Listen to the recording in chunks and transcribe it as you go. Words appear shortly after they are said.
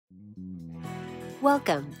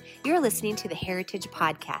Welcome. You're listening to the Heritage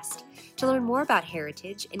Podcast. To learn more about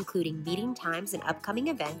Heritage, including meeting times and upcoming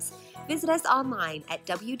events, visit us online at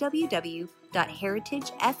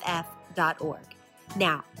www.heritageff.org.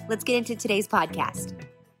 Now, let's get into today's podcast.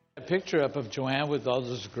 A picture up of Joanne with all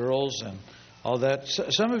those girls and all that.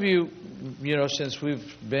 Some of you, since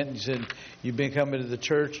you've been coming to the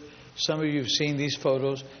church, some of you have seen these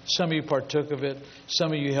photos. Some of you partook of it.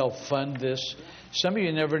 Some of you helped fund this. Some of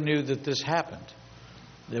you never knew that this happened,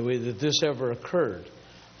 that this ever occurred.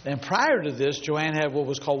 And prior to this, Joanne had what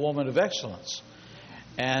was called Woman of Excellence.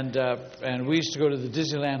 And we used to go to the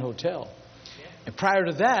Disneyland Hotel. And prior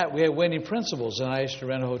to that, we had Winning Principles, and I used to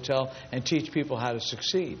rent a hotel and teach people how to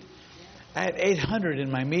succeed. I had 800 in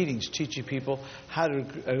my meetings teaching people how to.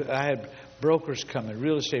 I had brokers coming,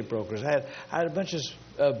 real estate brokers. I had a bunch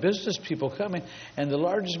of business people coming, and the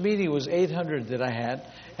largest meeting was 800 that I had,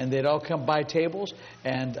 and they'd all come by tables,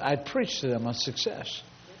 and I'd preach to them on success,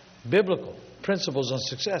 biblical principles on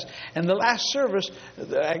success. And the last service,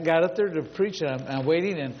 I got up there to preach, and I'm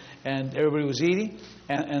waiting, and everybody was eating,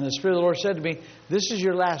 and the Spirit of the Lord said to me, "This is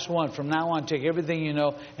your last one. From now on, take everything you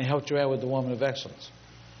know and help Joanne with the Woman of Excellence."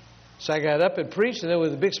 So I got up and preached, and then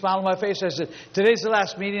with a big smile on my face, I said, "Today's the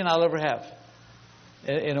last meeting I'll ever have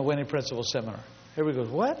in a Winning Principles seminar." Everybody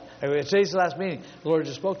goes, "What?" I go, "Today's the last meeting. The Lord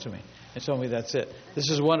just spoke to me and told me that's it. This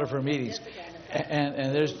is one of her meetings."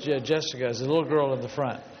 And there's Jessica, as a little girl in the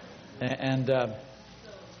front. And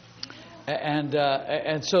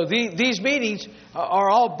so these meetings are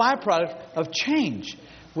all byproduct of change.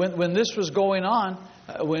 When this was going on,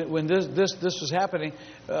 when this was happening,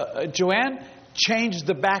 Joanne changed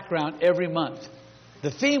the background every month. The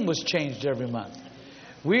theme was changed every month.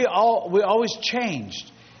 We always changed.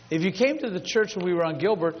 If you came to the church when we were on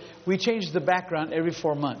Gilbert, we changed the background every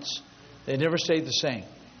 4 months. They never stayed the same.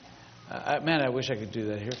 Man, I wish I could do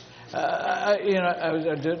that here. I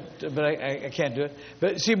do it, but I can't do it.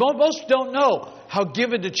 But see, most don't know how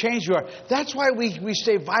given to change you are. That's why we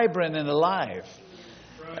stay vibrant and alive.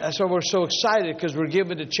 That's why we're so excited, because we're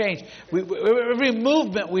given to change. Every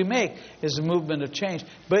movement we make is a movement of change.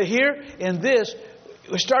 But here in this,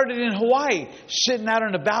 we started in Hawaii, sitting out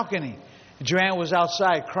on the balcony. Joanne was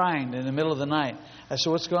outside crying in the middle of the night. I said,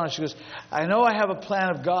 "What's going on?" She goes, "I know I have a plan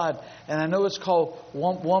of God, and I know it's called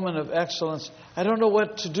Woman of Excellence. I don't know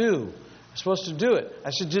what to do. I'm supposed to do it."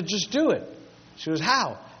 I said, "Just do it." She goes,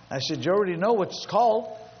 "How?" I said, "You already know what it's called,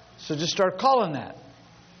 so just start calling that."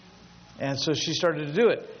 And so she started to do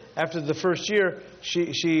it. After the first year,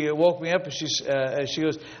 she woke me up and she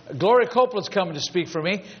goes, "Gloria Copeland's coming to speak for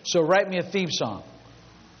me, so write me a theme song."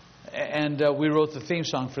 And we wrote the theme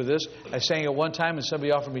song for this. I sang it one time, and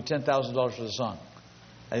somebody offered me $10,000 for the song.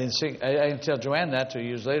 I didn't sing. I didn't tell Joanne that 2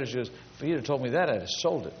 years later. She goes, "If you'd have told me that, I'd have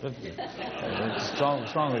sold it."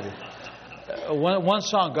 What's wrong with you? One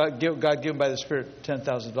song, God given by the Spirit,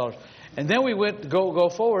 $10,000. And then we went go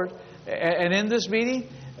forward, and in this meeting,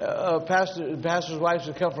 pastors' wives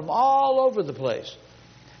would come from all over the place,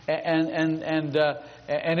 and in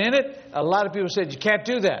it, a lot of people said, "You can't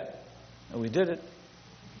do that," and we did it.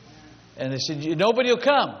 And they said, "Nobody will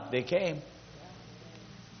come." They came.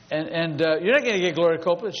 And you're not going to get Gloria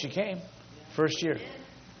Copeland. She came first year.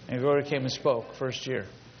 And Gloria came and spoke first year.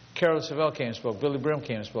 Carolyn Savelle came and spoke. Billy Brim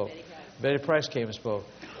came and spoke. Betty Price came and spoke.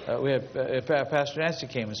 We had Pastor Nancy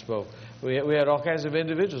came and spoke. We had all kinds of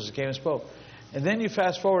individuals that came and spoke. And then you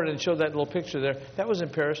fast forward and show that little picture there. That was in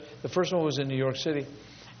Paris. The first one was in New York City.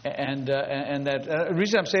 And the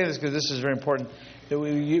reason I'm saying this is because this is very important.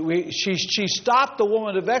 She stopped the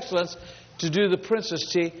Woman of Excellence to do the Princess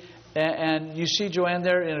Tea. And you see Joanne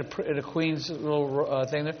there in a Queen's little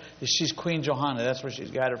thing there. She's Queen Johanna. That's where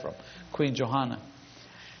she's got her from, Queen Johanna.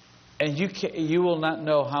 And you will not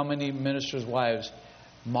know how many ministers' wives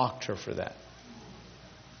mocked her for that.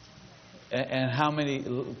 And how many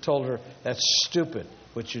told her, "That's stupid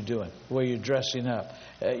what you're doing, the way you're dressing up.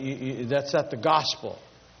 That's not the gospel."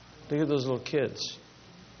 Look at those little kids.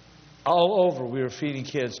 All over we were feeding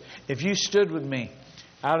kids. If you stood with me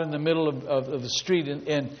out in the middle of the street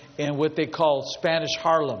in what they call Spanish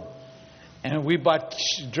Harlem, and we bought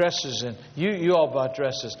dresses, and you all bought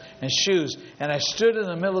dresses and shoes, and I stood in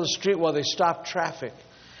the middle of the street while they stopped traffic,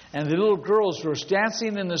 and the little girls were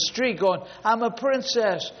dancing in the street going, I'm a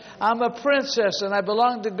princess, and I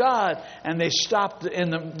belong to God." And they stopped,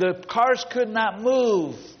 and the cars could not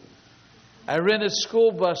move. I rented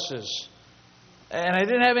school buses, and I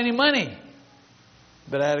didn't have any money.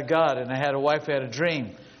 But I had a God, and I had a wife who had a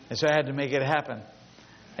dream. And so I had to make it happen.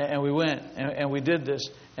 And we went, and we did this.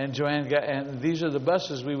 And Joanne and these are the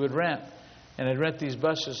buses we would rent. And I'd rent these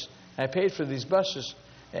buses. I paid for these buses.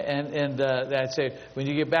 And I'd say, when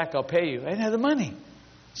you get back, I'll pay you. I didn't have the money.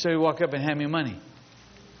 So he'd walk up and hand me money.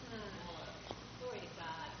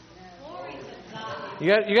 You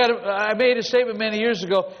got. I made a statement many years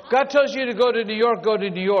ago. God tells you to go to New York, go to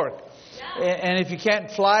New York. And if you can't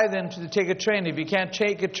fly, then take a train. If you can't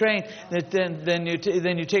take a train, then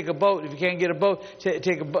you take a boat. If you can't get a boat,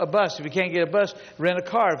 take a bus. If you can't get a bus, rent a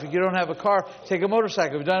car. If you don't have a car, take a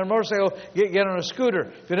motorcycle. If you don't have a motorcycle, get on a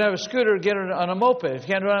scooter. If you don't have a scooter, get on a moped. If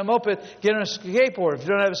you can't run a moped, get on a skateboard. If you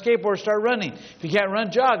don't have a skateboard, start running. If you can't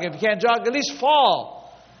run, jog. If you can't jog, at least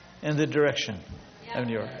fall in the direction of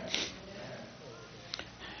New York.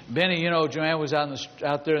 Benny, Joanne was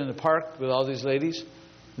out there in the park with all these ladies.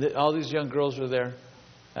 All these young girls were there.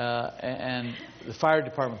 And the fire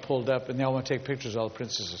department pulled up, and they all want to take pictures of all the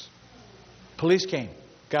princesses. Police came,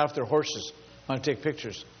 got off their horses, want to take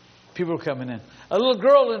pictures. People were coming in. A little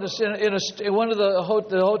girl in one of the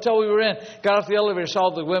hotel we were in got off the elevator, saw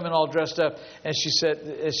the women all dressed up, and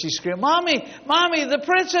she screamed, "Mommy, Mommy, the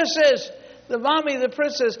princesses! The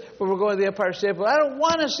princess!" We were going to the Empire State Building. I don't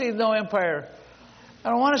want to see no empire. I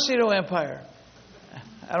don't want to see no empire.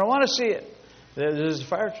 I don't want to see it. There's a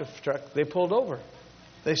fire truck. They pulled over.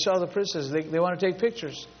 They saw the princess. They want to take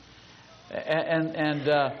pictures. And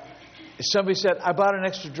somebody said, "I bought an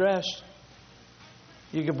extra dress.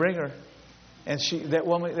 You can bring her." And that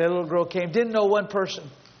little girl came. Didn't know one person.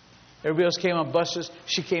 Everybody else came on buses.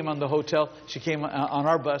 She came on the hotel. She came on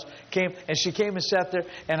our bus. She came and sat there.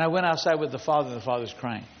 And I went outside with the father. The father's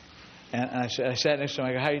crying. And I sat next to him.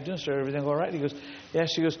 I go, "How you doing, sir? Everything all right?" He goes, "Yeah."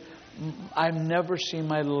 She goes, "I've never seen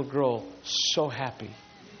my little girl so happy."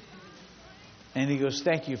 And he goes,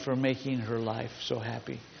 "Thank you for making her life so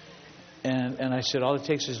happy." And I said, "All it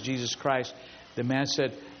takes is Jesus Christ." The man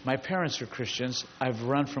said, "My parents are Christians. I've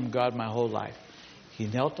run from God my whole life." He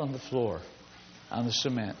knelt on the floor, on the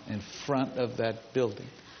cement, in front of that building.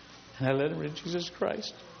 And I led him to Jesus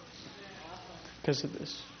Christ because of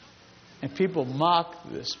this. And people mock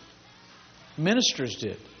this. Ministers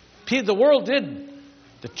did. The world didn't.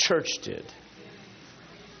 The church did.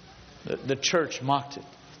 The church mocked it.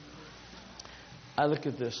 I look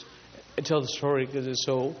at this. I tell the story because it's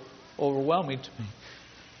so overwhelming to me.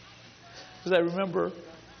 Because I remember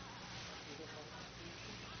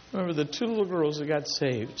the two little girls that got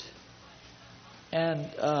saved, and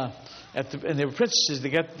they were princesses. They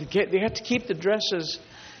got to keep the dresses,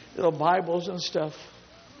 little Bibles and stuff,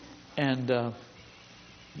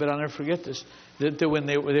 but I'll never forget this. That when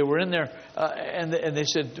they were in there, and they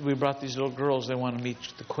said, "We brought these little girls. They want to meet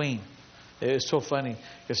the queen." It was so funny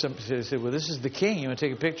because somebody said, "Well, this is the king. You want to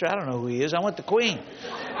take a picture?" "I don't know who he is. I want the queen."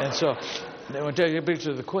 And so they want to take a picture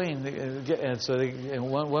of the queen. And so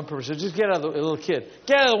one person said, "Just get out of the little kid.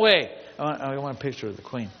 Get out of the way. I want a picture of the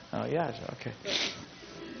queen." "Oh yeah, okay."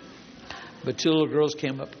 But two little girls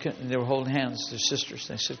came up and they were holding hands. They're sisters.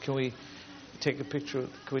 They said, "Can we take a picture?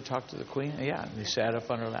 Can we talk to the queen?" "Yeah." And they sat up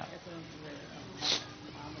on her lap.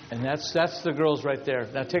 And that's the girls right there.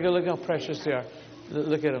 Now take a look how precious they are.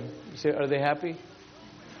 Look at them. See, are they happy?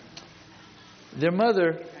 Their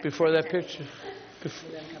mother, before that picture,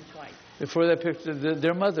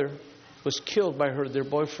 their mother was killed by their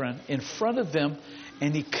boyfriend in front of them,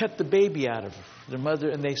 and he cut the baby out of her. Their mother,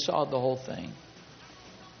 and they saw the whole thing.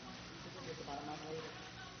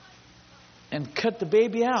 And cut the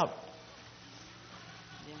baby out.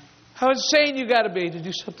 How insane you got to be to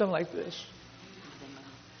do something like this.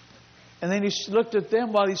 And then he looked at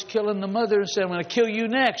them while he's killing the mother and said, "I'm going to kill you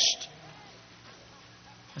next."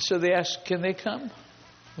 And so they asked, "Can they come?"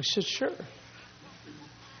 We said, "Sure."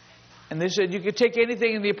 And they said, "You can take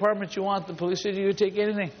anything in the apartment you want." The police said, "You can take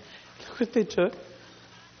anything." Look what they took.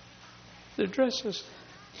 Their dresses.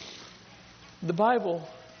 The Bible.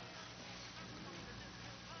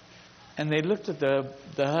 And they looked at the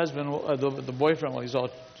husband, the boyfriend, while he's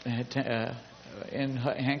all in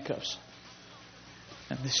handcuffs.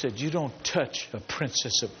 And they said, "You don't touch a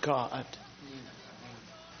princess of God."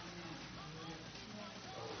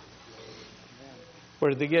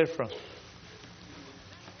 Where did they get it from?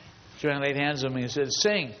 Joanne laid hands on me and said,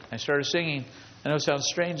 "Sing." I started singing. I know it sounds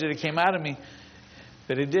strange that it came out of me,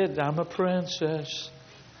 but it did. "I'm a princess.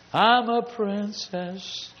 I'm a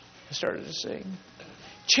princess." I started to sing.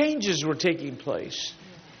 Changes were taking place.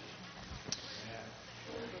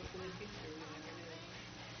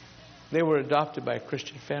 They were adopted by a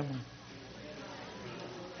Christian family.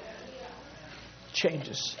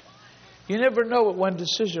 Changes. You never know what one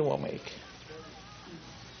decision will make.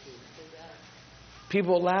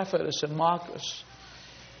 People laugh at us and mock us.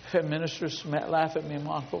 I've had ministers laugh at me and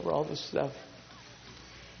mock over all this stuff.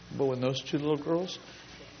 But when those two little girls,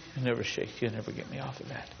 you never shake. You never get me off of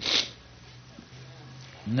that.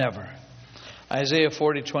 Never. Isaiah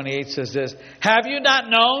 40:28 says this, have you not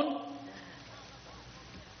known?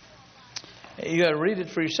 You got to read it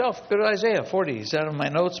for yourself. Go to Isaiah 40. It's out of my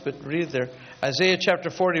notes, but read it there. Isaiah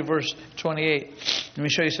chapter 40, verse 28. Let me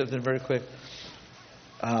show you something very quick.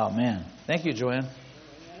 Oh, man. Thank you, Joanne.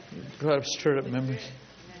 God stirred up memories.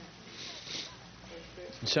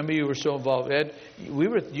 And some of you were so involved. Ed,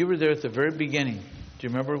 you were there at the very beginning. Do you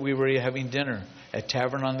remember we were having dinner at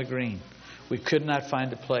Tavern on the Green? We could not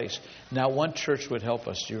find a place. Not one church would help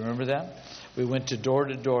us. Do you remember that? We went to door,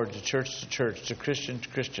 to church, to Christian,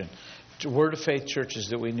 to Word of Faith churches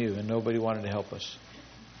that we knew, and nobody wanted to help us.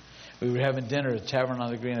 We were having dinner at Tavern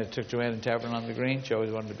on the Green. I took Joanne to Tavern on the Green. She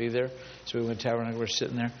always wanted to be there. So we went to Tavern on the Green. We're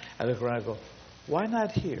sitting there. I look around and go, why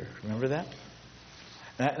not here? Remember that?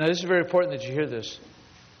 Now, this is very important that you hear this.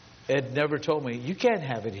 Ed never told me, you can't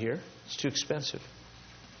have it here. It's too expensive.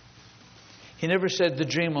 He never said, the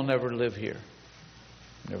dream will never live here.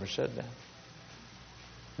 Never said that.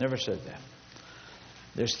 Never said that.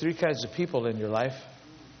 There's three kinds of people in your life.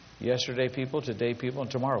 Yesterday people, today people,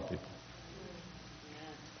 and tomorrow people.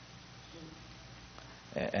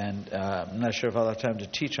 And I'm not sure if I'll have time to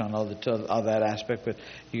teach on all that aspect, but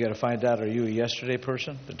you got to find out, are you a yesterday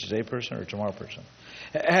person, a today person, or a tomorrow person?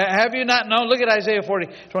 Have you not known? Look at Isaiah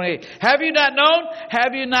 40:28. Have you not known?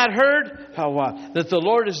 Have you not heard that the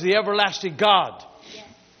Lord is the everlasting God? Yes.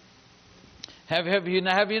 Have you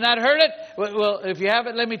not heard it? Well, if you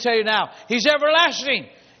haven't, let me tell you now. He's everlasting.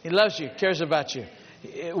 He loves you, cares about you.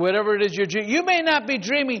 Whatever it is you're dreaming. You may not be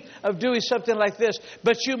dreaming of doing something like this,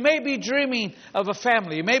 but you may be dreaming of a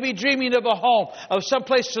family. You may be dreaming of a home, of some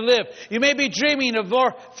place to live. You may be dreaming of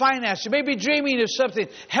more finance. You may be dreaming of something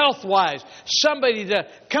health-wise. Somebody to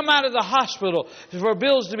come out of the hospital for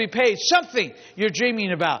bills to be paid. Something you're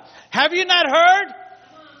dreaming about. Have you not heard?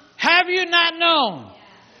 Have you not known?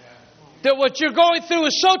 That what you're going through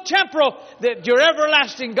is so temporal that your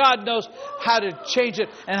everlasting God knows how to change it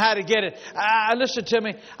and how to get it. Listen to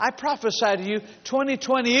me. I prophesy to you,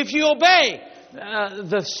 2020, if you obey,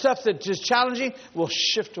 the stuff that is challenging will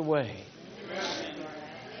shift away. Amen.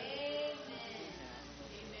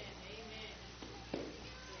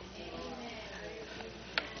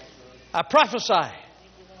 I prophesy.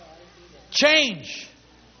 Change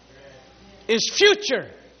is future.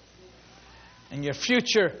 And your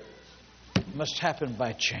future must happen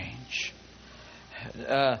by change.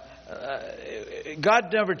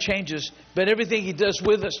 God never changes, but everything He does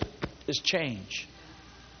with us is change.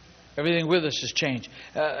 Everything with us is change.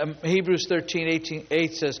 Hebrews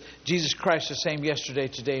 13:8 says, Jesus Christ the same yesterday,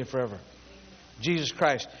 today, and forever. Jesus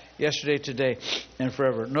Christ, yesterday, today, and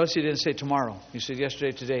forever. Notice He didn't say tomorrow. He said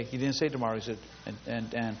yesterday, today. He didn't say tomorrow. He said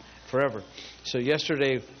and forever. So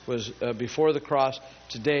yesterday was before the cross.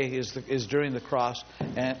 Today is during the cross,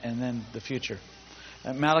 and then the future.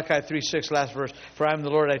 Malachi 3:6, last verse. For I am the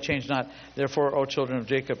Lord, I change not. Therefore, O children of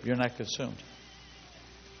Jacob, you're not consumed.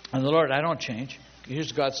 And the Lord, I don't change.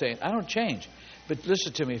 Here's God saying, I don't change. But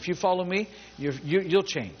listen to me. If you follow me, you'll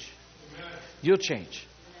change. You'll change.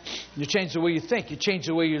 You change the way you think. You change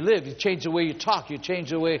the way you live. You change the way you talk. You change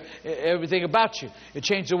the way everything about you. You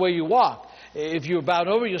change the way you walk. If you're bowed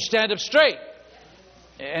over, you'll stand up straight.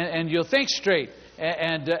 And you'll think straight.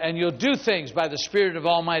 And you'll do things by the Spirit of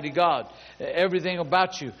Almighty God. Everything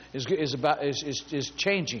about you is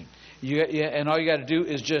changing. And all you got to do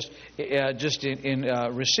is just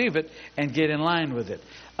receive it and get in line with it.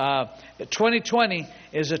 2020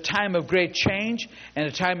 is a time of great change and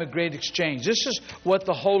a time of great exchange. This is what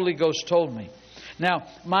the Holy Ghost told me. Now,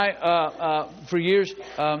 for years,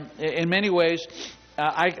 in many ways,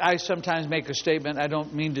 I sometimes make a statement. I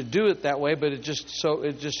don't mean to do it that way, but it's just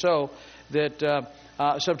so that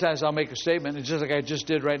sometimes I'll make a statement. It's just like I just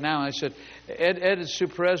did right now. I said, Ed and Sue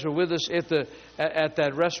Perez were with us at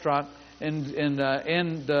that restaurant in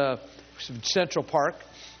the Central Park,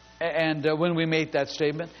 and when we made that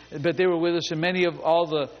statement, but they were with us in many of all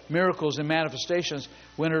the miracles and manifestations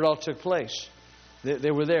when it all took place.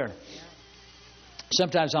 They were there.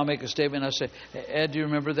 Sometimes I'll make a statement and I'll say, Ed, do you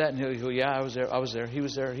remember that? And he'll go, yeah, I was there. He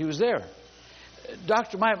was there.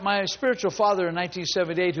 My spiritual father in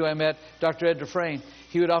 1978, who I met, Dr. Ed Dufresne,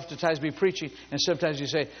 he would oftentimes be preaching, and sometimes he'd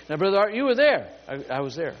say, now, Brother Art, you were there. I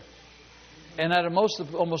was there. And out of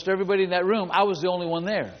almost everybody in that room, I was the only one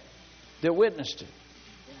there that witnessed it.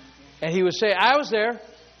 And he would say, I was there.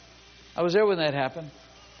 I was there when that happened.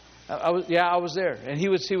 I was there. And he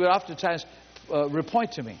would oftentimes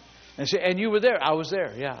point to me and say, and you were there. I was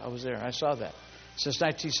there. Yeah, I was there. I saw that. since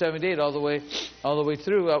 1978 all the way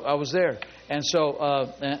through. I was there, and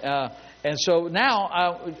so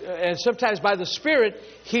now, and sometimes by the Spirit,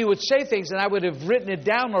 He would say things, and I would have written it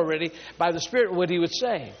down already by the Spirit what He would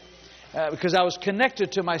say, because I was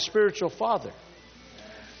connected to my spiritual father.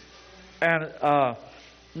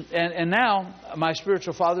 And now my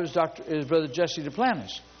spiritual father is Brother Jesse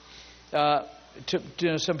Duplantis.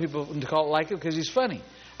 Some people like him because he's funny.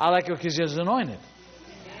 I like him because he's anointed.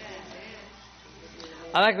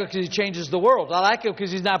 I like him because he changes the world. I like him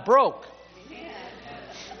because he's not broke.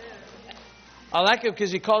 I like him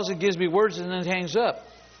because he calls and gives me words and then hangs up.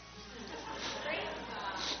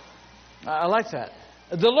 I like that.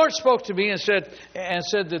 The Lord spoke to me and said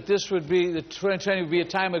that this would be, the 2020 would be a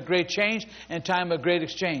time of great change and time of great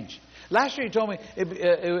exchange. Last year He told me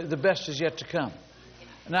the best is yet to come.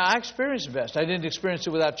 Now I experienced the best. I didn't experience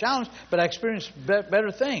it without challenge, but I experienced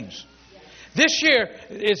better things. This year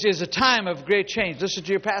is a time of great change. Listen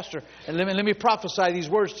to your pastor and let me prophesy these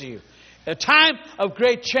words to you. A time of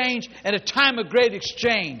great change and a time of great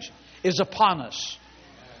exchange is upon us.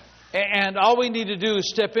 And all we need to do is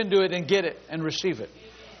step into it and get it and receive it.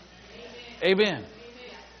 Amen.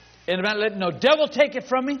 And I'm not letting no devil take it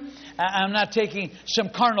from me. I'm not taking some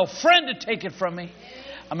carnal friend to take it from me.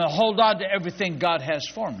 I'm going to hold on to everything God has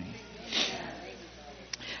for me.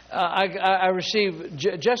 I received...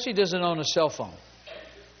 Jesse doesn't own a cell phone.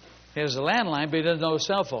 He has a landline, but he doesn't own a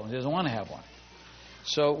cell phone. He doesn't want to have one.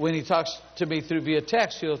 So when he talks to me via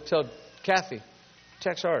text, he'll tell Kathy,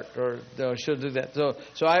 text Art, or she'll do that.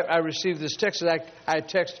 So I received this text, and I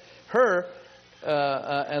text her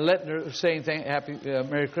and letting her say anything, happy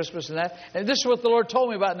Merry Christmas and that. And this is what the Lord told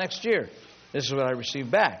me about next year. This is what I received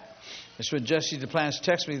back. This is what Jesse Duplantis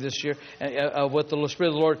texted me this year, what the Spirit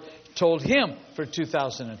of the Lord told him for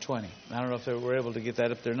 2020. I don't know if they were able to get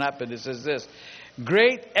that up there or not, but it says this: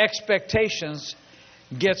 great expectations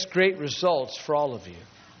gets great results for all of you.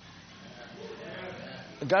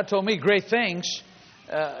 God told me great things,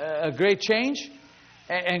 a great change,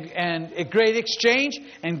 and a great exchange.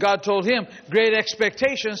 And God told him great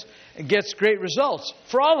expectations gets great results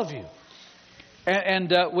for all of you.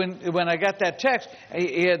 And when I got that text,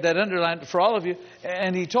 he had that underlined for all of you,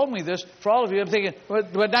 and he told me this for all of you. I'm thinking,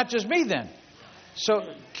 but not just me then. So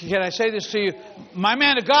can I say this to you? My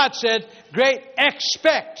man of God said, great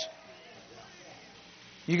expect.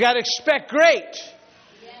 You got to expect great.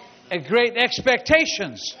 And great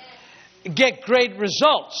expectations get great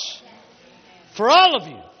results for all of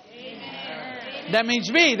you. Amen. That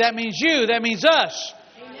means me. That means you. That means us.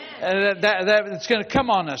 That it's going to come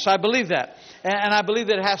on us. I believe that. And I believe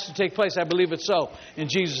that it has to take place. I believe it's so in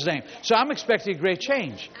Jesus' name. So I'm expecting great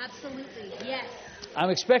change. Absolutely. Yes.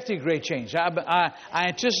 I'm expecting great change. I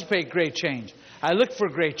anticipate great change. I look for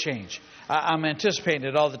great change. I'm anticipating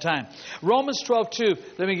it all the time. Romans 12:2.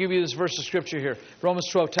 Let me give you this verse of scripture here. Romans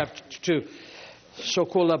 12:2.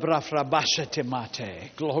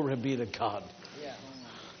 Glory be to God.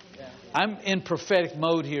 I'm in prophetic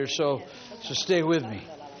mode here, so stay with me.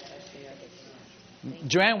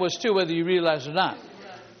 Joanne was too, whether you realize it or not.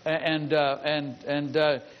 And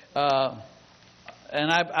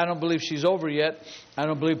I don't believe she's over yet. I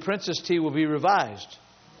don't believe Princess T will be revised.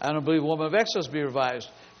 I don't believe Woman of Excellence will be revised.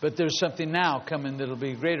 But there's something now coming that'll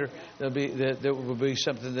be greater. There will be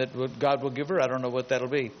something that God will give her. I don't know what that'll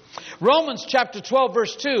be. Romans chapter 12,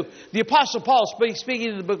 verse 2. The Apostle Paul speaking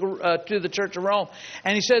in the book to the church of Rome.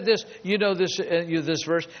 And he said this, this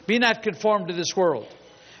verse. Be not conformed to this world,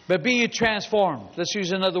 but be ye transformed. Let's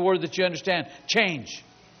use another word that you understand. Change.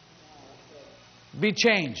 Be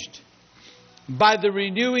changed. By the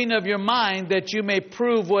renewing of your mind, that you may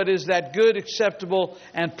prove what is that good, acceptable,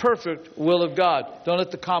 and perfect will of God. Don't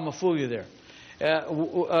let the comma fool you there.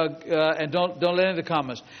 And don't let any of the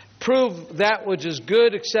commas. Prove that which is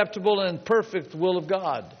good, acceptable, and perfect will of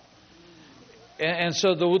God. And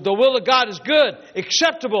so the will of God is good,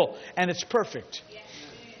 acceptable, and it's perfect.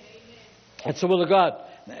 That's the will of God.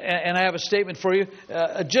 And I have a statement for you.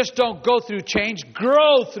 Just don't go through change.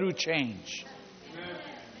 Grow through change.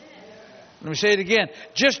 Let me say it again.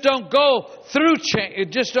 Just don't go through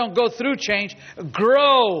change. Just don't go through change.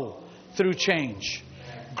 Grow through change.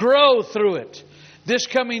 Grow through it. This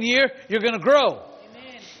coming year, you're going to grow.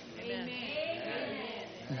 Amen.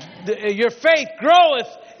 Amen. Your faith groweth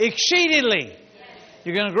exceedingly.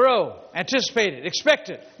 You're going to grow. Anticipate it. Expect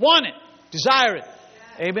it. Want it. Desire it.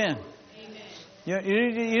 Amen.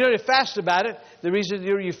 You don't fast about it. The reason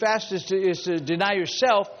you fast is to deny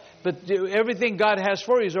yourself. But everything God has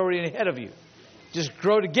for you is already ahead of you. Just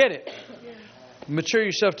grow to get it. Mature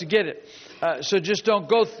yourself to get it. So just don't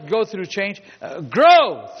go through change.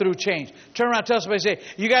 Grow through change. Turn around, tell somebody, say,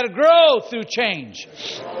 you got to grow through change.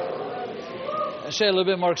 I say a little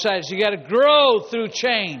bit more excited. So you got to grow through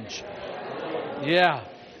change. Yeah.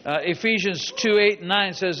 Ephesians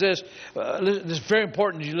 2:8-9 says this. This is very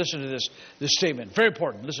important. You listen to this statement. Very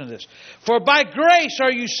important. Listen to this. For by grace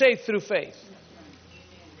are you saved through faith.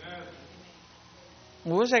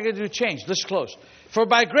 Well, what's that going to do with change? Let's close. For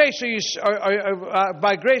by grace are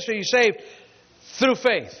you saved through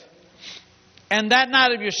faith. And that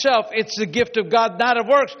not of yourself, it's the gift of God, not of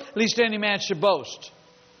works, lest any man should boast.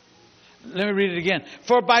 Let me read it again.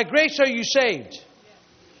 For by grace are you saved.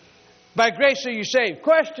 By grace are you saved.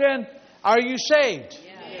 Question, are you saved?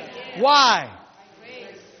 Yes. Why?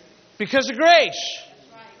 Because of grace.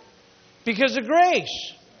 Because of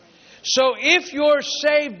grace. So if you're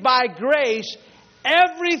saved by grace,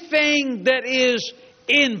 everything that is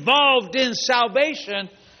involved in salvation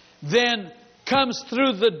then comes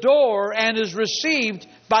through the door and is received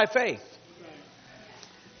by faith.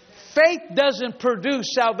 Faith doesn't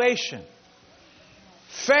produce salvation.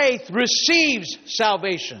 Faith receives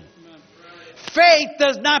salvation. Faith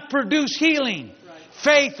does not produce healing.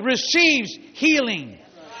 Faith receives healing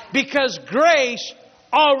because grace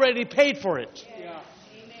already paid for it.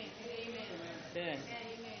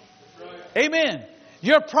 Amen.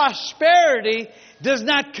 Your prosperity does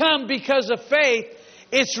not come because of faith.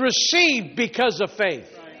 It's received because of faith.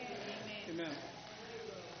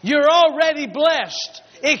 You're already blessed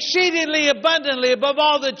exceedingly abundantly above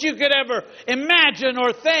all that you could ever imagine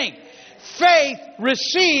or think. Faith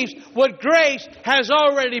receives what grace has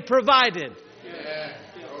already provided.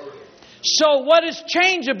 So what is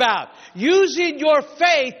change about? Using your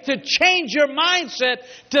faith to change your mindset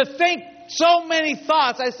to think so many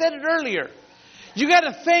thoughts. I said it earlier. You got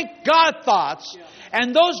to think God thoughts.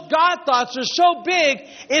 And those God thoughts are so big,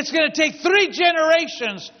 it's going to take 3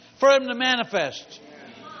 generations for them to manifest.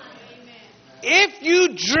 If you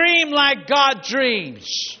dream like God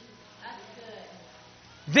dreams,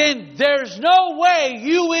 then there's no way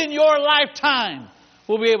you in your lifetime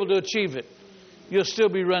will be able to achieve it. You'll still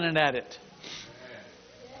be running at it.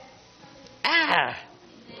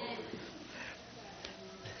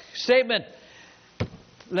 Statement.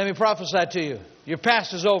 Let me prophesy to you. Your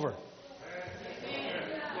past is over.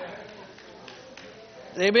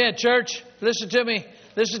 Amen, church. Listen to me.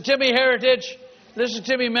 Listen to me, Heritage. Listen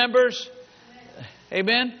to me, members.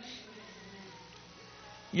 Amen.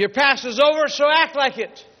 Your past is over, so act like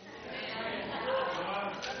it.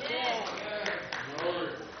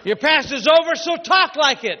 Your past is over, so talk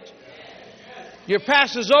like it. Your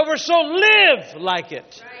past is over, so live like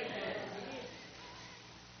it.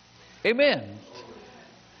 Amen.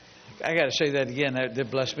 I got to say that again. That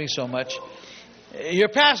blessed me so much. Your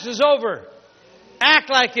past is over. Act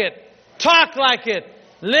like it. Talk like it.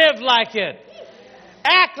 Live like it.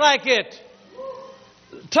 Act like it.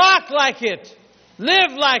 Talk like it.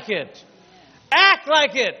 Live like it. Act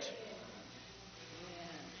like it.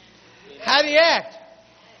 How do you act?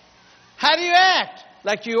 How do you act?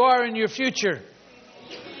 Like you are in your future.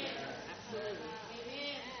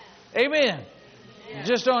 Amen.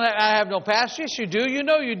 Just don't. I have no past. Yes, you do. You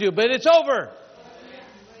know you do. But it's over.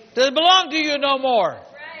 Doesn't belong to you no more.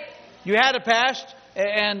 You had a past,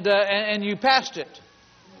 and you passed it.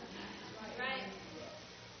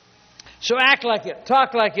 So act like it,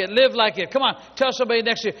 talk like it, live like it. Come on, tell somebody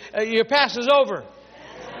next to you, your past is over.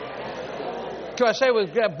 Come on, say it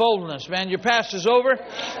with boldness, man. Your past is over.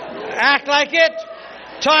 Act like it,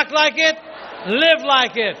 talk like it, live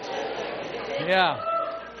like it. Yeah.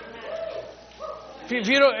 If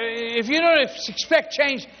you don't expect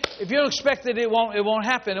change, if you don't expect that it won't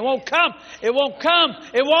happen. It won't come. It won't come.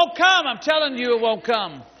 It won't come. I'm telling you, it won't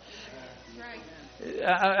come.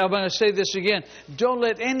 I'm going to say this again. Don't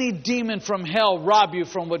let any demon from hell rob you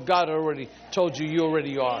from what God already told you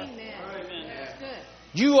already are.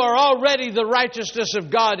 You are already the righteousness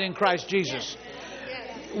of God in Christ Jesus.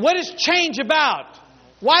 What is change about?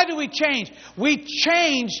 Why do we change? We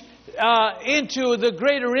change into the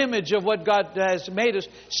greater image of what God has made us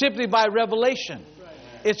simply by revelation.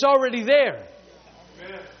 It's already there.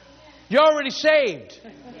 You're already saved.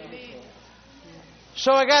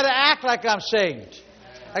 So I got to act like I'm saved.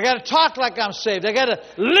 I got to talk like I'm saved. I got to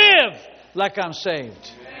live like I'm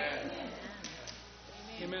saved.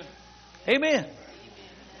 Amen. Amen.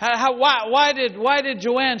 Why did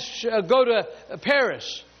Joanne go to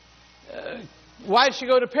Paris? Why did she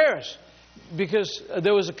go to Paris? Because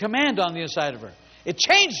there was a command on the inside of her. It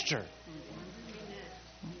changed her.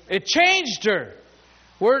 It changed her.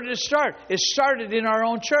 Where did it start? It started in our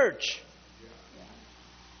own church.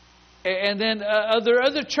 And then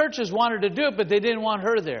other churches wanted to do it, but they didn't want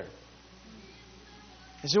her there.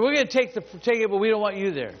 They said, we're going to take it, but we don't want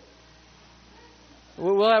you there.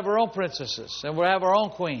 We'll have our own princesses, and we'll have our own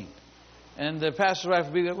queen. And the pastor's wife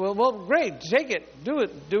would be, well, great, take it, do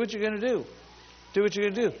it, do what you're going to do. Do what you're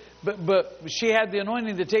going to do. But she had the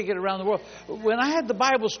anointing to take it around the world. When I had the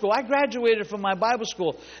Bible school, I graduated from my Bible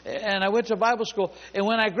school, and I went to Bible school. And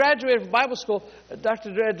when I graduated from Bible school,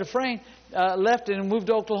 Dr. Dufresne left and moved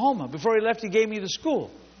to Oklahoma. Before he left, he gave me the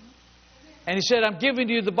school. And he said, I'm giving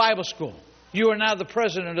you the Bible school. You are now the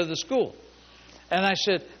president of the school. And I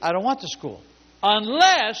said, I don't want the school.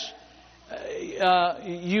 Unless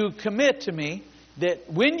you commit to me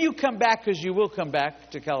that when you come back, because you will come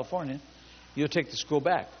back to California, you'll take the school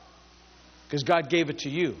back. Because God gave it to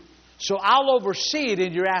you. So I'll oversee it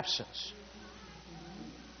in your absence.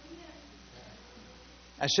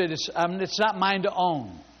 I said, it's not mine to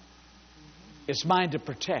own. It's mine to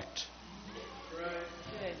protect.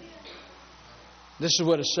 This is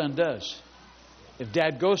what a son does. If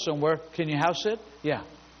dad goes somewhere, can you house it? Yeah.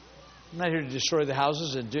 I'm not here to destroy the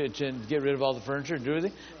houses and get rid of all the furniture and do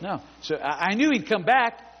everything. No. So I knew he'd come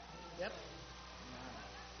back. Yep.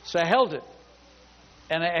 So I held it.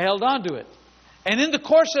 And I held on to it. And in the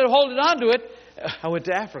course of holding on to it, I went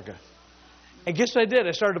to Africa. And guess what I did?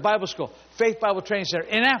 I started a Bible school, Faith Bible Training Center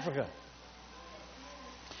in Africa.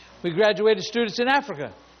 We graduated students in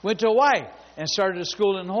Africa. Went to Hawaii and started a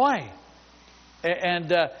school in Hawaii.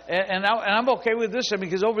 And I'm okay with this. I mean,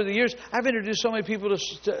 because over the years, I've introduced so many people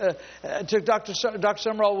to Dr.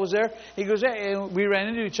 Summerall was there. He goes, hey, and we ran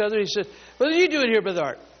into each other. He said, what are you doing here, Brother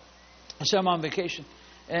Art? I said, I'm on vacation.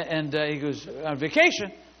 And he goes, on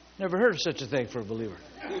vacation? Never heard of such a thing for a believer.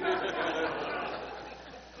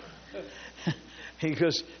 He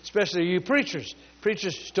goes, especially you preachers.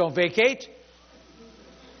 Preachers don't vacate.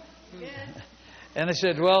 And I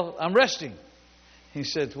said, well, I'm resting. He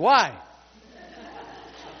said, why?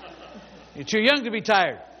 You're too young to be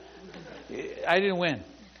tired. I didn't win.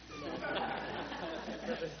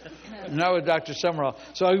 Not with Dr. Summerall.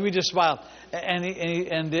 So we just smiled. And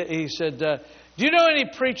he said, do you know any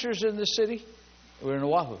preachers in this city? We're in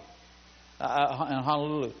Oahu, in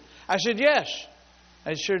Honolulu. I said, yes,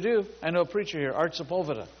 I sure do. I know a preacher here, Art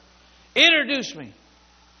Sepulveda. Introduce me.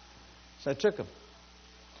 So I took him.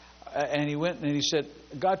 And he went and he said,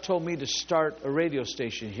 God told me to start a radio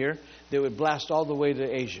station here that would blast all the way to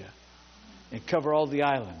Asia and cover all the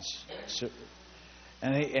islands. So,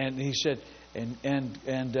 and he said,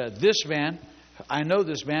 this man, I know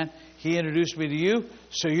this man, he introduced me to you,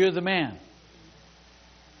 so you're the man.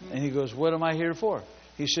 And he goes, what am I here for?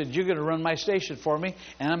 He said, you're going to run my station for me,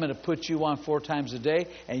 and I'm going to put you on 4 times a day,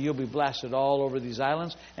 and you'll be blasted all over these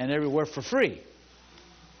islands and everywhere for free.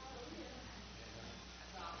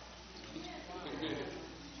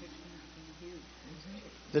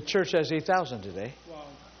 The church has 8,000 today.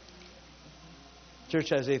 Church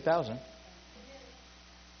has 8,000.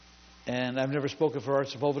 And I've never spoken for Art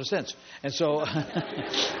Sepulveda since. And so,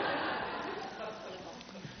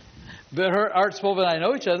 but Art Sepulveda and I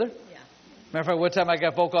know each other. Yeah. Matter of fact, one time I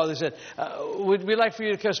got a phone call. They said, would we like for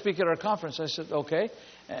you to come speak at our conference? I said, okay.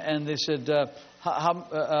 And they said,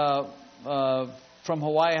 from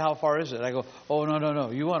Hawaii, how far is it? I go, oh,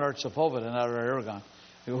 no. You want Art Sepulveda and not Art Aragon.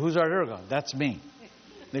 They go, who's Art Aragon? That's me.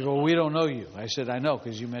 They go, well, we don't know you. I said, I know,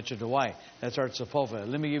 because you mentioned Hawaii. That's Art Sepulveda.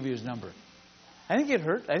 Let me give you his number. I didn't get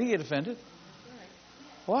hurt. I didn't get offended.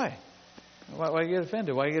 Why? Why get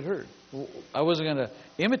offended? Why get hurt? I wasn't going to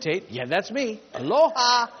imitate. Yeah, that's me.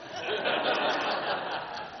 Aloha.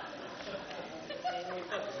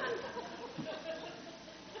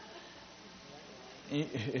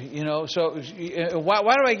 You know, so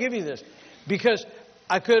why do I give you this? Because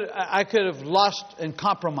I could have lost and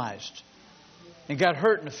compromised and got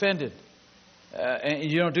hurt and offended.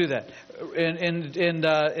 And you don't do that. In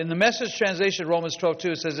the Message translation, Romans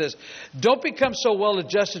 12:2, it says this: don't become so well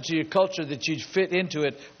adjusted to your culture that you fit into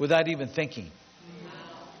it without even thinking.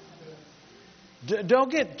 Don't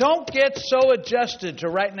get so adjusted to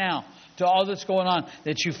right now, to all that's going on,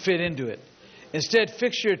 that you fit into it. Instead,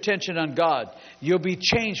 fix your attention on God. You'll be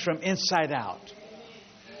changed from inside out.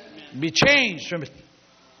 Be changed from...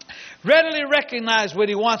 Readily recognize what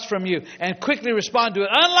He wants from you and quickly respond to it.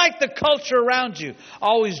 Unlike the culture around you,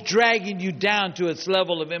 always dragging you down to its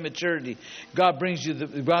level of immaturity, God brings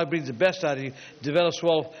the best out of you, develops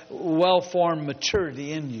well-formed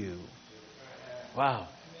maturity in you. Wow.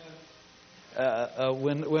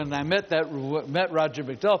 When I met Roger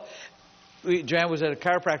McDuff, Joanne was at a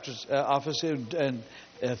chiropractor's office, and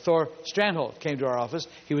Thor Strandholt came to our office.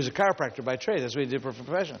 He was a chiropractor by trade. That's what he did for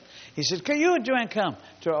profession. He said, "Can you and Joanne come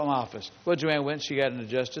to my office?" Well, Joanne went. She got an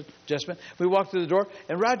adjustment. We walked through the door,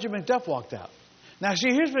 and Roger McDuff walked out. Now,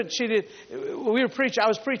 see, here's what she did. We were preaching. I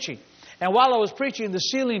was preaching. And while I was preaching, the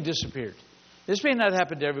ceiling disappeared. This may not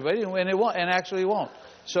happen to everybody, and it won't, and actually it won't.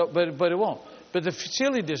 But it won't. But the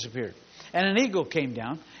ceiling disappeared. And an eagle came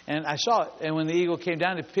down, and I saw it. And when the eagle came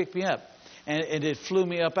down, it picked me up. And it flew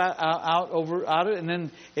me up out of it, and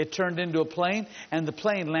then it turned into a plane, and the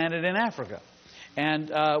plane landed in Africa. And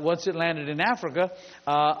once it landed in Africa,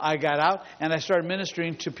 I got out, and I started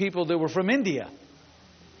ministering to people that were from India.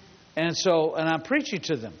 And I'm preaching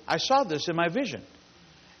to them. I saw this in my vision.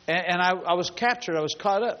 And I was captured. I was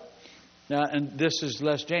caught up. And this is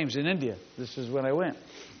Les James in India. This is when I went.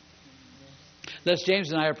 Les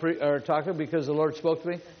James and I are talking because the Lord spoke to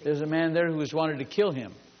me. There's a man there who wanted to kill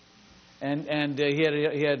him. And he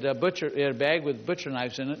had a bag with butcher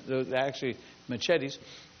knives in it, actually machetes,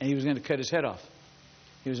 and he was going to cut his head off.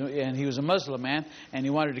 He was a Muslim man, and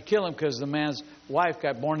he wanted to kill him because the man's wife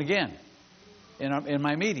got born again in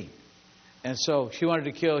my meeting, and so she wanted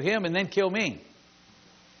to kill him and then kill me,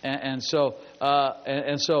 and so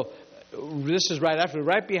this is right after.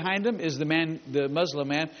 Right behind him is the Muslim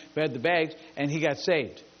man who had the bags, and he got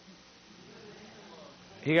saved.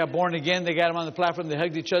 He got born again. They got him on the platform. They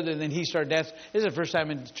hugged each other, and then he started dancing. This is the first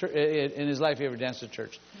time in his life he ever danced at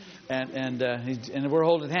church. And we're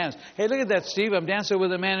holding hands. Hey, look at that, Steve! I'm dancing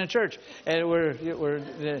with a man in church, and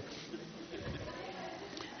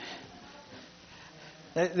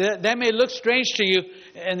that may look strange to you,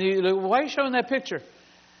 and you look, why are you showing that picture?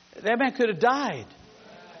 That man could have died.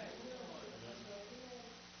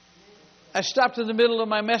 I stopped in the middle of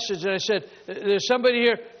my message and I said, "There's somebody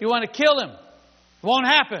here. You want to kill him? Won't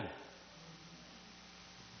happen."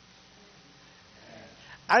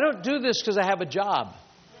 I don't do this because I have a job.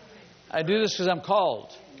 I do this because I'm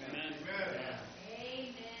called.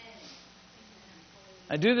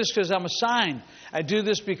 I do this because I'm assigned. I do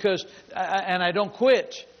this because, and I don't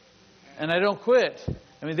quit. And I don't quit.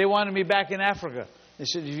 I mean, they wanted me back in Africa. They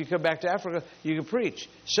said, if you come back to Africa, you can preach.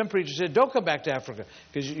 Some preachers said, don't come back to Africa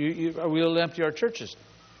because we'll empty our churches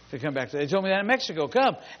to come back to. They told me that in Mexico,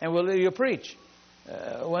 come and you'll preach.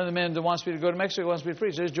 One of the men that wants me to go to Mexico wants me to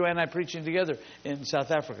preach. There's Joanne and I preaching together in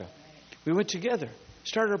South Africa. We went together,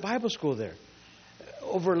 started a Bible school there.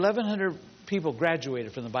 Over 1,100 people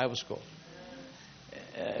graduated from the Bible school.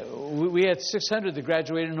 We had 600 that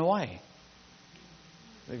graduated in Hawaii.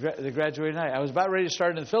 They graduated in Hawaii. I was about ready to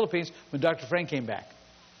start in the Philippines when Dr. Frank came back.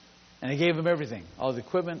 And I gave him everything, all the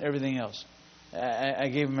equipment, everything else. I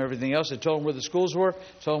gave him everything else. I told him where the schools were,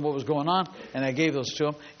 told him what was going on, and I gave those to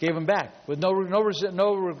him. Gave them back with no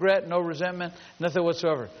regret, no resentment, nothing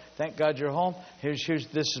whatsoever. Thank God you're home.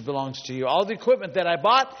 This belongs to you. All the equipment that I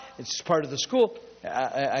bought, it's part of the school.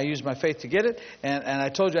 I used my faith to get it, and I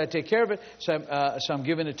told you I'd take care of it, so I'm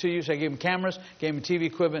giving it to you. So I gave him cameras, gave him TV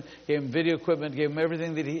equipment, gave him video equipment, gave him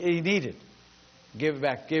everything that he needed. Gave it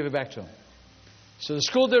back to him. So the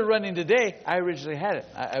school they're running today, I originally had it.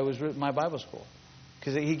 I was with my Bible school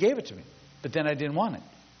because he gave it to me, but then I didn't want it.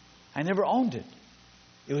 I never owned it.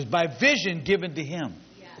 It was by vision given to him.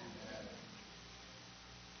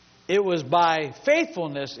 It was by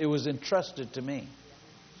faithfulness. It was entrusted to me.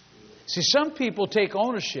 See, some people take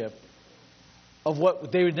ownership of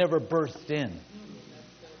what they were never birthed in.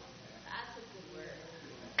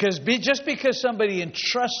 Because just because somebody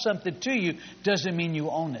entrusts something to you doesn't mean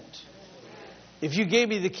you own it. If you gave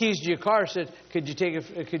me the keys to your car and said, could you take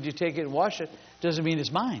it and wash it, doesn't mean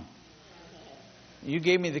it's mine. You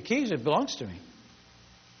gave me the keys, it belongs to me.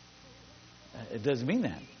 It doesn't mean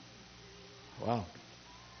that. Wow.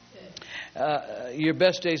 Your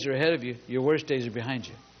best days are ahead of you. Your worst days are behind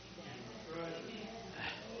you.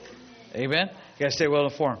 Amen? You got to stay well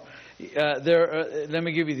informed. Let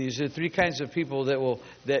me give you these. There are three kinds of people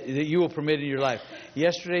that you will permit in your life.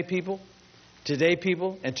 Yesterday people, today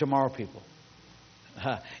people, and tomorrow people.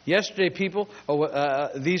 Yesterday people,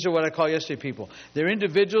 these are what I call yesterday people. They're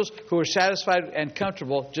individuals who are satisfied and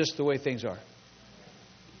comfortable just the way things are.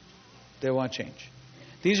 They want change.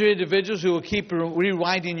 These are individuals who will keep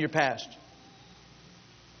rewinding your past.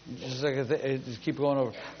 Just keep going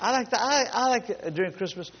over. I like during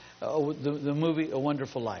Christmas the movie A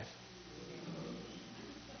Wonderful Life.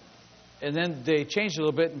 And then they changed it a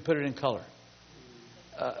little bit and put it in color.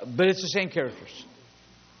 But it's the same characters,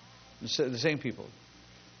 the same people,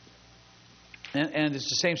 and it's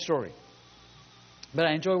the same story. But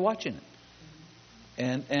I enjoy watching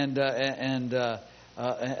it,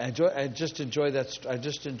 I just enjoy that. I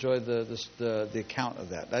just enjoy the account of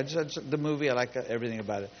that. The movie. I like everything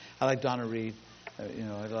about it. I like Donna Reed.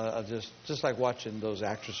 I'll just like watching those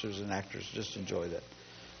actresses and actors. Just enjoy that.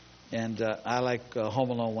 And I like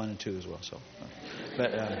Home Alone 1 and 2 as well. So,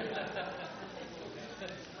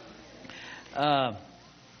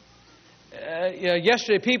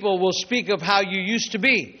 yesterday people will speak of how you used to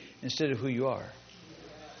be instead of who you are.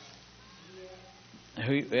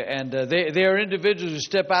 They are individuals who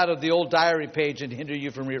step out of the old diary page and hinder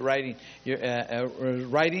you from writing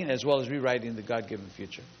as well as rewriting the God-given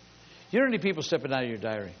future. You know any people stepping out of your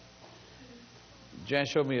diary? Jan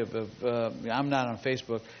showed me I'm not on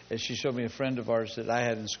Facebook, and she showed me a friend of ours that I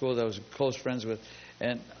had in school that I was close friends with,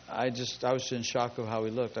 and I was in shock of how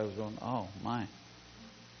he looked. I was going, oh my,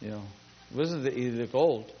 it wasn't that he looked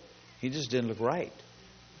old, he just didn't look right,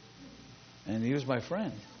 and he was my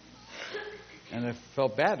friend, and I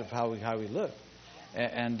felt bad of how he looked,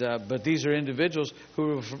 but these are individuals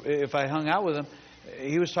who, if I hung out with him,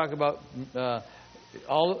 he was talking about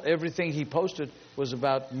everything he posted was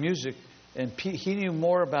about music. And he knew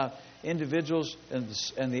more about individuals and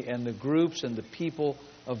the groups and the people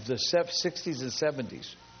of the 60s and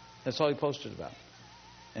 70s. That's all he posted about.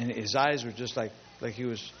 And his eyes were just like he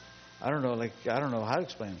was, I don't know how to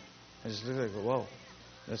explain it. I just looked like, whoa,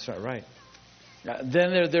 that's not right.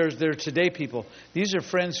 Then there are today people. These are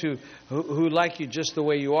friends who like you just the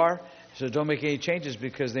way you are. So don't make any changes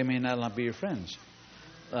because they may not be your friends.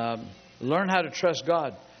 Learn how to trust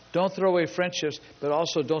God. Don't throw away friendships, but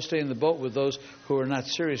also don't stay in the boat with those who are not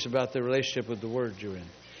serious about their relationship with the Word you're in.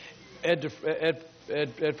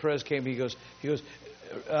 Ed Perez came. He goes.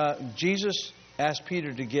 Jesus asked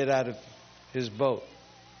Peter to get out of his boat,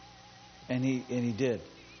 and he did.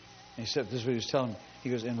 And he said, "This is what he was telling me." He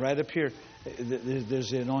goes, "And right up here, there's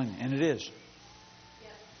the anointing, and it is,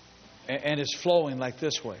 and it's flowing like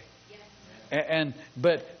this way."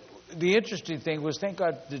 But the interesting thing was, thank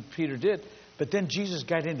God that Peter did. But then Jesus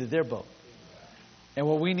got into their boat. And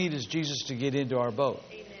what we need is Jesus to get into our boat.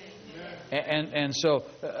 And so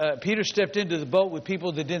Peter stepped into the boat with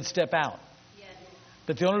people that didn't step out.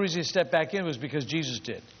 But the only reason he stepped back in was because Jesus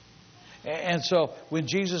did. And so when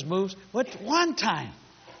Jesus moves, one time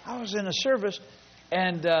I was in a service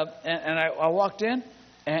and I walked in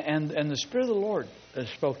and the Spirit of the Lord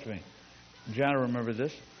spoke to me. John will remember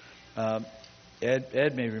this.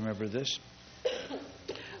 Ed may remember this.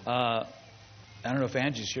 I don't know if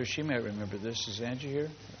Angie's here. She may remember this. Is Angie here?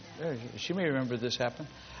 She may remember this happened.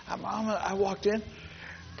 I walked in.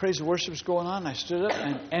 Praise and worship was going on. I stood up,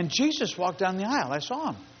 and Jesus walked down the aisle. I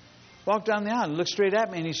saw him walk down the aisle and looked straight at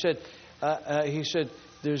me, and he said,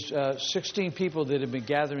 "There's 16 people that have been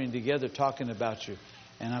gathering together talking about you,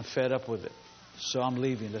 and I'm fed up with it. So I'm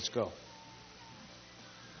leaving. Let's go."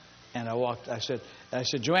 And I said,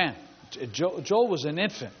 "Joanne, Joel was an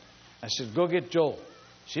infant." I said, "Go get Joel."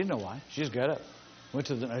 She didn't know why. She just got up. I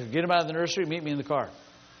get him out of the nursery, meet me in the car.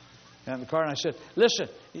 Got in the car and I said, "Listen,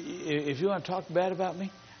 if you want to talk bad about me,"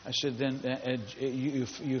 I said, "then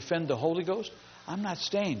you offend the Holy Ghost. I'm not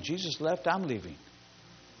staying. Jesus left. I'm leaving."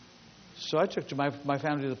 So I took to my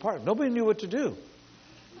family to the park. Nobody knew what to do.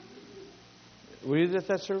 Were you at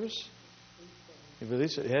that service? Ed,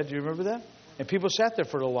 do you remember that? And people sat there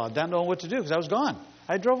for a little while, not knowing what to do because I was gone.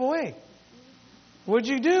 I drove away. What'd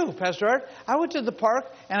you do, Pastor Art? I went to the park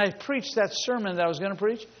and I preached that sermon that I was going to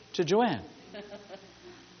preach to Joanne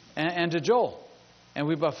and to Joel. And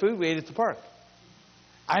we bought food. We ate at the park.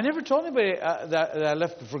 I never told anybody that I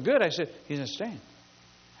left for good. I said, "He's not staying."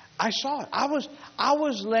 I saw it. I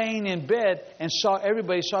was laying in bed and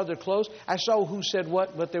everybody saw their clothes. I saw who said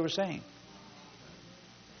what they were saying.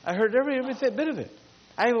 I heard every bit of it.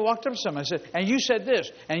 I even walked up to someone. I said, "And you said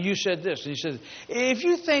this, and you said this." And he said, "If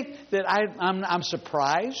you think that I'm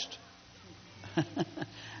surprised,"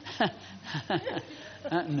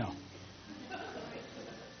 no.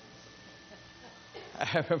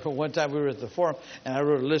 I remember one time we were at the forum, and I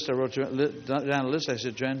wrote a list. I wrote down a list. I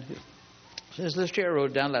said, "Jen, this list here I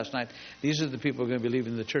wrote down last night. These are the people who are going to be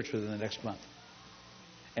leaving the church within the next month.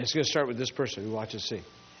 And it's going to start with this person. We watch and see.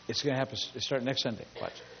 It's going to happen. Start next Sunday.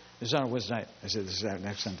 Watch. It's on a Wednesday night." I said, "This is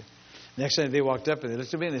next Sunday." Next Sunday they walked up and they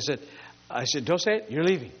looked at me and they said, "I said, don't say it. You're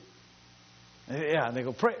leaving." Yeah, and they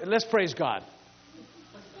go, "Let's praise God.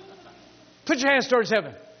 Put your hands towards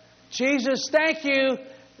heaven. Jesus, thank you.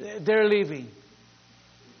 They're leaving.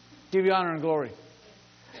 Give you honor and glory.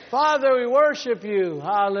 Father, we worship you.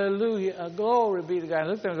 Hallelujah. Glory be to God." I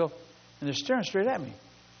looked at them and go, and they're staring straight at me.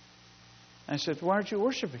 I said, "Why aren't you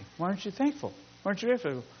worshiping? Why aren't you thankful? Why aren't you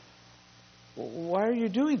grateful?" I go, "Why are you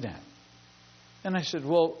doing that?" And I said,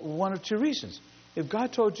 "Well, one of two reasons. If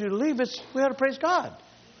God told you to leave, we ought to praise God.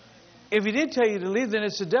 If He did tell you to leave, then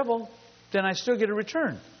it's the devil. Then I still get a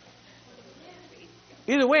return.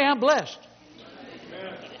 Either way, I'm blessed."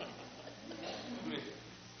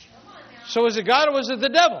 So was it God or was it the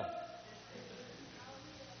devil?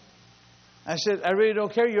 I said, I really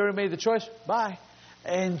don't care. You already made the choice. Bye.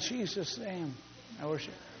 In Jesus' name, I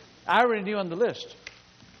worship. I already knew on the list.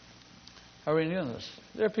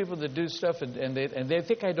 There are people that do stuff and they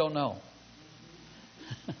think I don't know.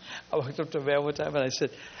 I walked up to a man one time and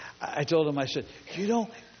I told him,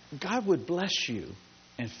 God would bless you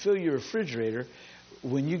and fill your refrigerator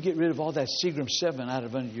when you get rid of all that Seagram 7 out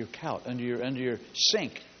of under your couch, under your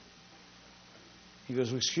sink. He goes,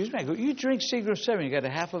 well, excuse me. I go, you drink Seagram 7. You got a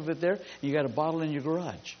half of it there, and you got a bottle in your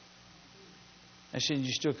garage. I said,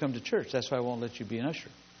 you still come to church. That's why I won't let you be an usher.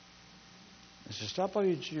 I said, stop all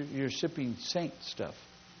your sipping saint stuff.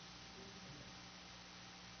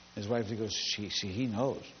 His wife goes, he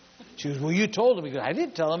knows. She goes, well, you told him. He goes, I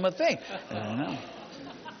didn't tell him a thing. I don't know.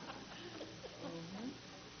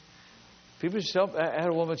 People I had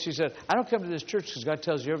a woman, she said, I don't come to this church because God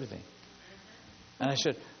tells you everything. And I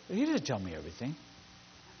said, He didn't tell me everything.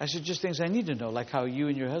 I said, just things I need to know, like how you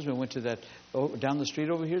and your husband went to that, down the street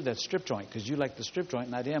over here, that strip joint, because you like the strip joint,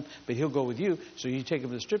 not him, but he'll go with you, so you take him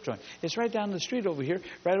to the strip joint. It's right down the street over here,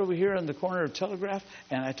 right over here on the corner of Telegraph,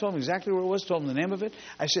 and I told him exactly where it was, told him the name of it.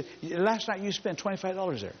 I said, last night you spent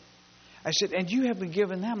 $25 there. I said, and you haven't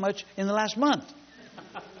given that much in the last month.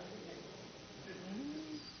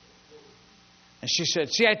 And she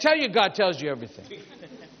said, see, I tell you, God tells you everything.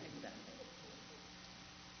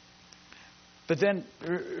 But then,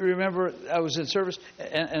 remember, I was in service,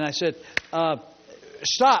 and I said,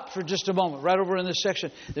 stop for just a moment, right over in this section.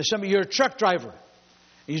 There's you're a truck driver.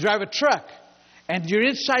 You drive a truck, and your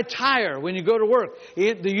inside tire, when you go to work,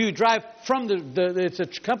 you drive from it's a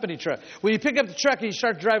company truck. When you pick up the truck and you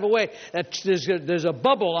start to drive away, there's a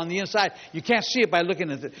bubble on the inside. You can't see it by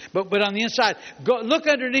looking at it. But on the inside, look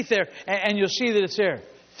underneath there, and you'll see that it's there.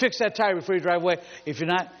 Fix that tire before you drive away. If you're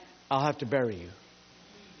not, I'll have to bury you.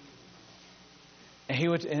 And he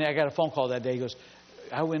went, and I got a phone call that day. He goes,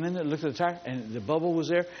 I went in there, looked at the tire, and the bubble was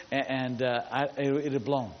there, and it had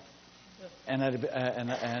blown.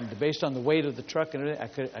 And based on the weight of the truck and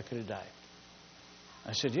everything, I could have died.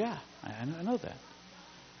 I said, yeah, I know that.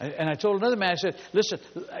 And I told another man, I said, listen,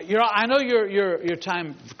 I know you're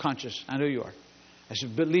time conscious. I know you are. I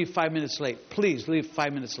said, but leave 5 minutes late. Please leave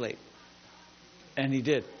 5 minutes late. And he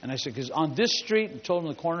did. And I said, because on this street, and told him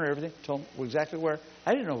the corner, everything, told him exactly where.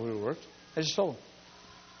 I didn't know where it worked. I just told him.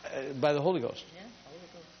 By the Holy Ghost. Yeah, Holy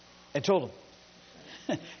Ghost. I told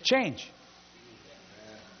him. Change.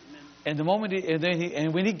 And the moment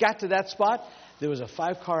and when he got to that spot, there was a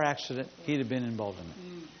 5-car accident. He'd have been involved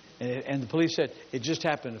in it. And the police said, it just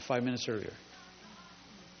happened 5 minutes earlier.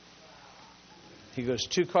 He goes,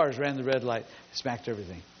 2 cars ran the red light, smacked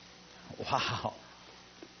everything. Wow.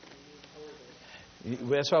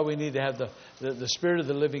 That's why we need to have the Spirit of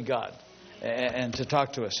the living God. And to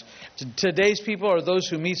talk to us. Today's people are those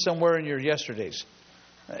who meet somewhere in your yesterdays.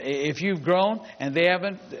 If you've grown and they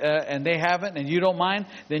haven't, and you don't mind,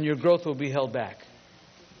 then your growth will be held back.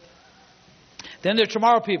 Then there are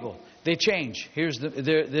tomorrow people. They change. Here's something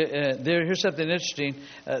interesting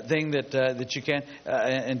thing that you can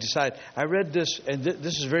and decide. I read this, and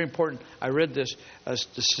this is very important. I read this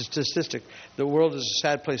statistic. The world is a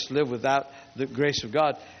sad place to live without the grace of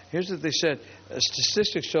God. Here's what they said.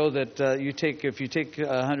 Statistics show that if you take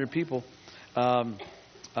 100 people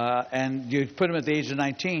and you put them at the age of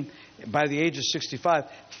 19, by the age of 65,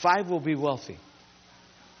 5 will be wealthy.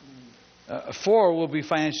 4 will be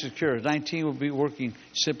financially secure. 19 will be working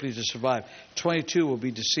simply to survive. 22 will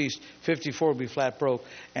be deceased. 54 will be flat broke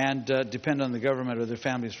and depend on the government or their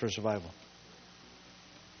families for survival.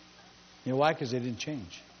 You know why? Because they didn't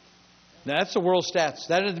change. Now, that's the world stats.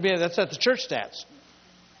 That's not the church stats.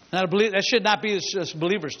 That should not be just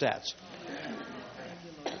believer stats.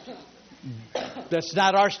 That's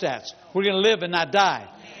not our stats. We're going to live and not die.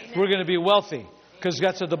 We're going to be wealthy because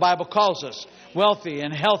that's what the Bible calls us. Wealthy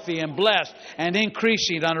and healthy and blessed and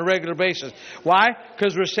increasing on a regular basis. Why?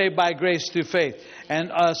 Because we're saved by grace through faith.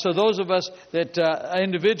 And so those of us that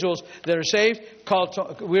individuals that are saved,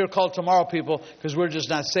 we are called tomorrow people because we're just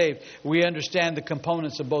not saved. We understand the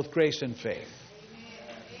components of both grace and faith.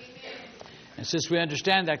 And since we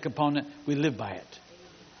understand that component, we live by it.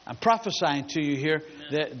 I'm prophesying to you here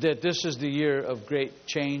that this is the year of great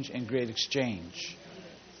change and great exchange.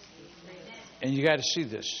 And you got to see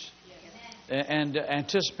this and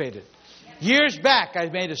anticipate it. Years back, I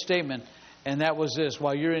made a statement, and that was this.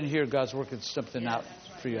 While you're in here, God's working something out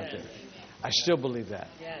for you out there. I still believe that.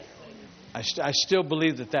 I still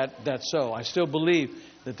believe that's so. I still believe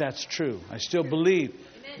that's true. I still believe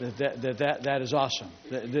that is awesome.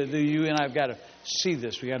 You and I have got to see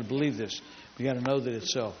this. We got to believe this. We got to know that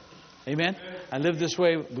it's so. Amen? I live this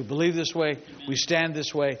way. We believe this way. We stand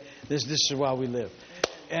this way. This is why we live.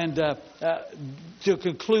 And to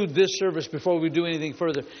conclude this service, before we do anything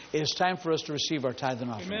further, it is time for us to receive our tithe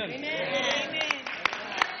and offering. Amen. Amen.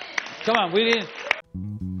 Come on, we didn't.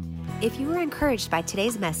 If you were encouraged by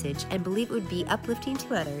today's message and believe it would be uplifting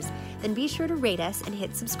to others, then be sure to rate us and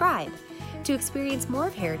hit subscribe. To experience more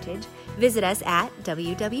of Heritage, visit us at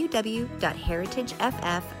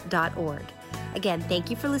www.heritageff.org. Again, thank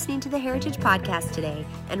you for listening to the Heritage Podcast today.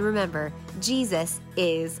 And remember, Jesus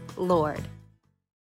is Lord.